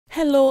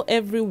Hello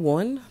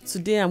everyone,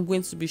 today I'm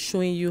going to be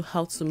showing you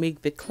how to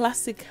make the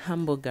classic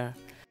hamburger.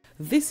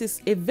 This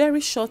is a very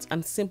short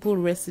and simple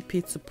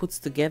recipe to put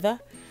together,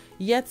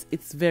 yet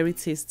it's very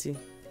tasty.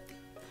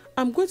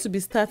 I'm going to be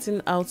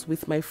starting out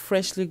with my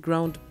freshly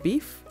ground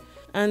beef,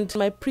 and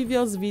my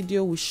previous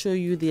video will show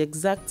you the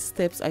exact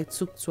steps I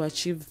took to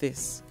achieve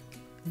this.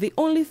 The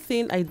only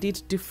thing I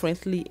did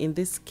differently in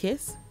this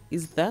case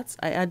is that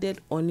I added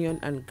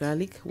onion and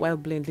garlic while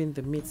blending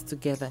the meat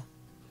together.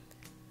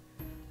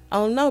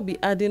 I'll now be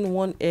adding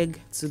 1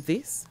 egg to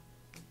this,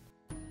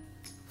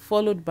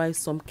 followed by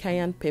some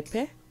cayenne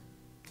pepper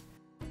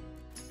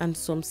and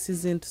some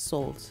seasoned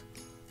salt.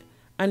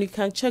 And you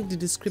can check the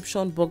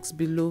description box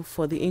below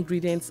for the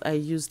ingredients I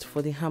used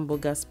for the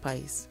hamburger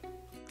spice.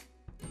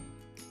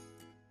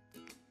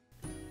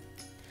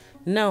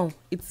 Now,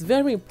 it's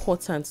very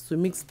important to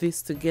mix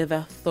this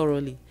together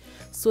thoroughly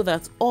so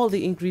that all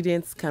the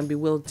ingredients can be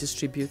well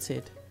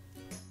distributed.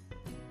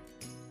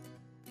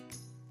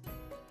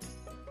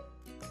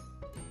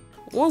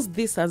 Once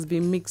this has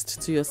been mixed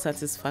to your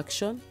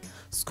satisfaction,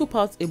 scoop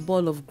out a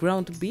ball of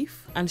ground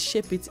beef and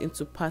shape it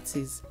into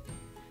patties.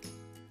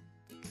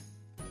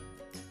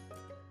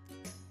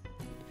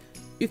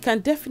 You can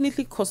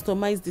definitely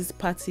customize these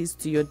patties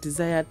to your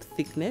desired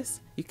thickness.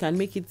 You can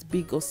make it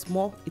big or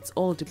small, it's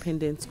all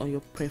dependent on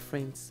your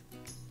preference.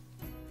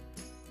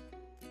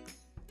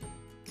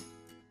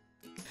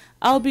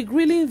 I'll be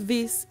grilling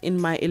this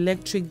in my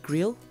electric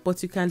grill,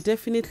 but you can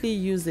definitely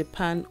use a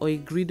pan or a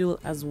griddle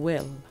as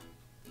well.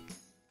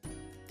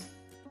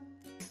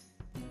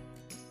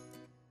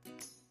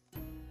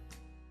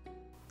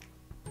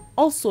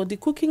 Also, the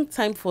cooking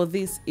time for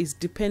this is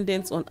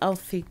dependent on how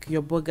thick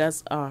your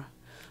burgers are.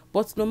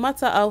 But no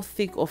matter how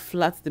thick or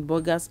flat the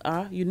burgers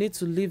are, you need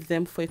to leave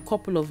them for a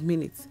couple of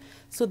minutes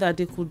so that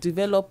they could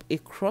develop a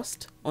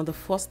crust on the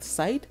first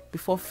side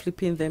before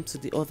flipping them to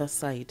the other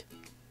side.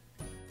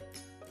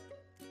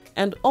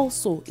 And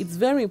also, it's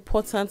very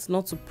important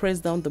not to press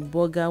down the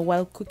burger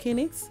while cooking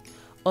it,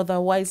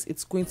 otherwise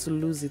it's going to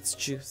lose its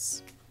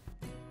juice.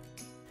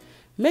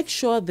 Make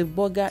sure the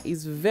burger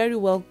is very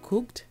well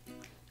cooked,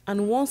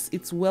 and once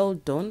it's well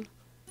done,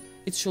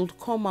 it should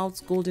come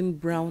out golden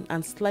brown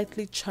and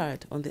slightly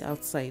charred on the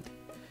outside.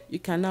 You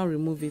can now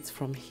remove it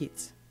from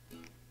heat.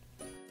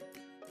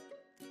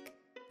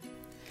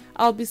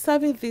 I'll be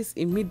serving this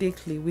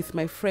immediately with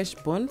my fresh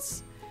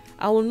buns.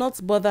 I will not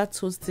bother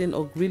toasting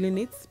or grilling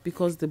it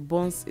because the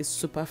buns is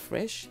super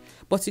fresh,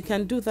 but you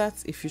can do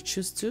that if you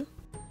choose to.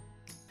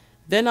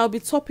 Then I'll be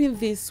topping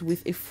this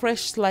with a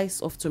fresh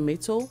slice of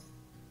tomato,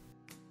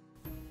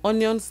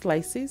 onion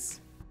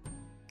slices,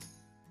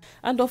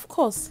 and of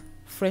course,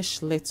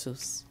 fresh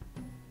lettuce.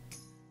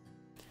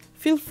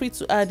 Feel free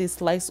to add a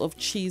slice of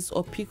cheese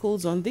or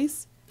pickles on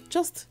this.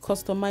 Just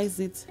customize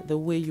it the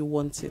way you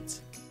want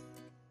it.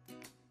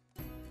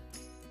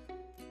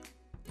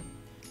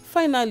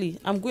 Finally,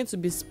 I'm going to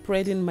be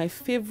spreading my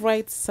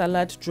favorite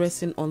salad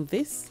dressing on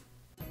this,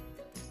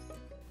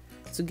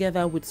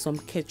 together with some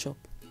ketchup.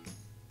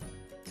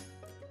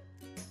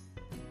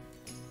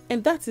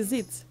 And that is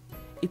it.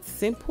 It's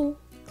simple,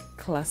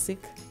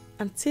 classic,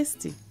 and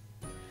tasty.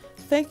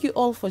 Thank you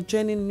all for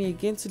joining me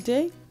again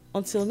today.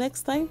 Until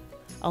next time,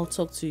 I'll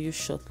talk to you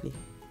shortly.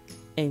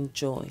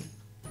 Enjoy.